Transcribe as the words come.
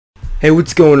Hey,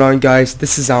 what's going on, guys?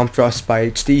 This is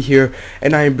ImFrostBiteHD here,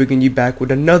 and I am bringing you back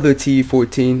with another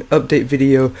TU14 update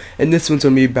video, and this one's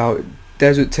going to be about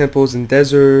desert temples and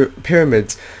desert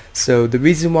pyramids. So the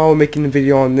reason why we're making a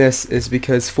video on this is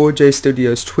because 4J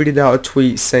Studios tweeted out a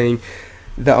tweet saying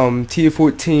the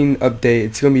TU14 update,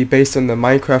 it's going to be based on the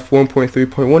Minecraft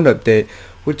 1.3.1 update,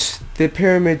 which the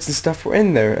pyramids and stuff were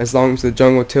in there, as long as the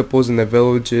jungle temples and the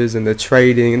villages and the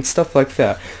trading and stuff like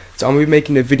that. So I'm going to be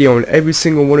making a video on every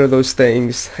single one of those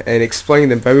things and explaining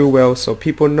them very well so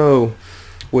people know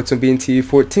what's going to be in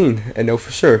TU14 and know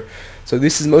for sure. So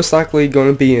this is most likely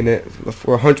going to be in it.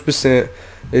 For 100%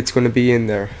 it's going to be in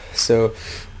there. So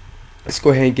let's go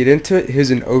ahead and get into it.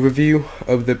 Here's an overview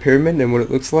of the pyramid and what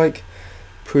it looks like.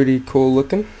 Pretty cool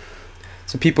looking.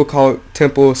 Some people call it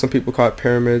temple, some people call it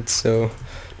pyramids, so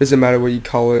it doesn't matter what you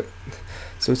call it.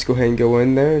 So let's go ahead and go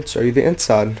in there and show you the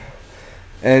inside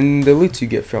and the loot you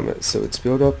get from it. So it's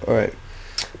built up. Alright,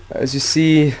 as you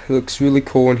see, it looks really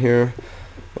cool in here,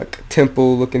 like a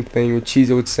temple looking thing with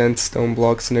chiseled sandstone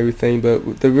blocks and everything,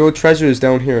 but the real treasure is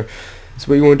down here. So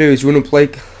what you want to do is you want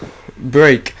to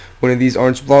break one of these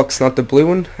orange blocks, not the blue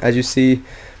one. As you see,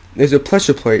 there's a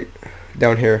pressure plate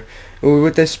down here, and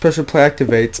what this pressure plate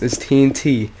activates is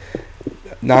TNT,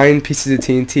 9 pieces of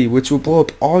TNT, which will blow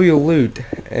up all your loot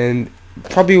and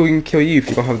probably will kill you if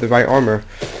you don't have the right armor.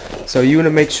 So you want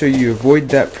to make sure you avoid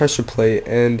that pressure plate,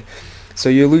 and so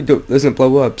your loot doesn't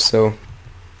blow up. So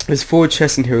there's 4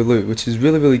 chests in here with loot, which is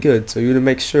really good. So you want to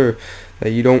make sure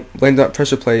that you don't land on that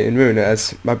pressure plate and ruin it.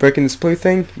 As by breaking this blue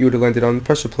thing, you would have landed on the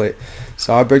pressure plate.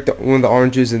 So I'll break one of the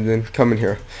oranges and then come in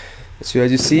here. So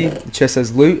as you see, the chest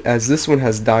has loot, as this one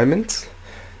has diamonds,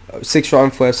 6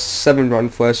 rotten flesh, 7 rotten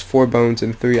flesh, 4 bones,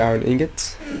 and 3 iron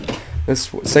ingots.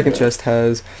 This second chest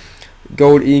has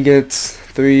gold ingots,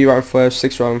 3 rotten flesh,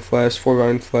 6 rotten flesh, 4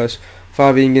 rotten flesh,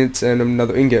 5 ingots, and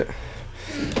another ingot.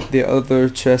 The other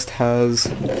chest has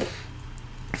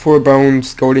 4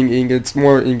 bones, gold ingots,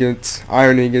 more ingots,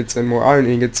 iron ingots, and more iron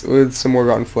ingots with some more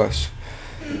rotten flesh.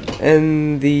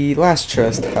 And the last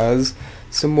chest has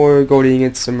some more gold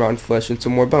ingots, some rotten flesh, and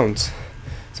some more bones.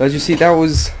 So as you see, that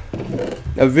was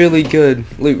a really good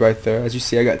loot right there. As you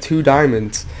see, I got 2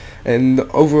 diamonds, and the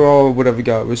overall what I've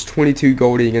got was 22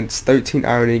 gold ingots, 13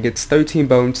 iron ingots, 13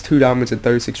 bones, 2 diamonds, and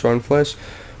 36 rotten flesh,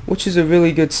 which is a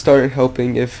really good start in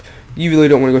helping if you really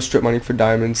don't want to go strip mining for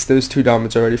diamonds. Those 2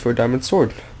 diamonds are ready for a diamond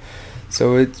sword.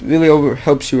 So it really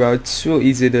helps you out. It's real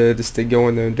easy to just go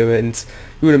in there and do it, and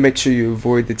you want to make sure you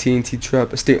avoid the TNT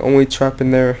trap. It's the only trap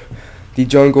in there. The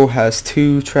jungle has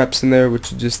 2 traps in there,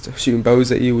 which are just shooting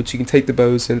bows at you, which you can take the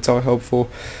bows and it's all helpful.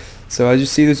 So as you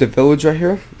see, there's a village right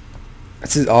here.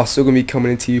 This is also going to be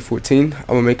coming into TU14. I'm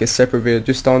going to make a separate video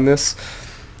just on this.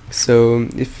 So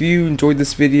if you enjoyed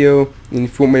this video and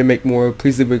if you want me to make more,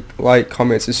 please leave a like,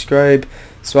 comment, subscribe,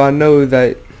 so I know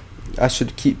that I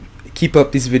should keep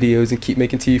up these videos and keep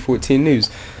making TU14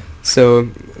 news. So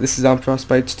this is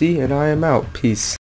ImFrostBiteHD, and I am out. Peace.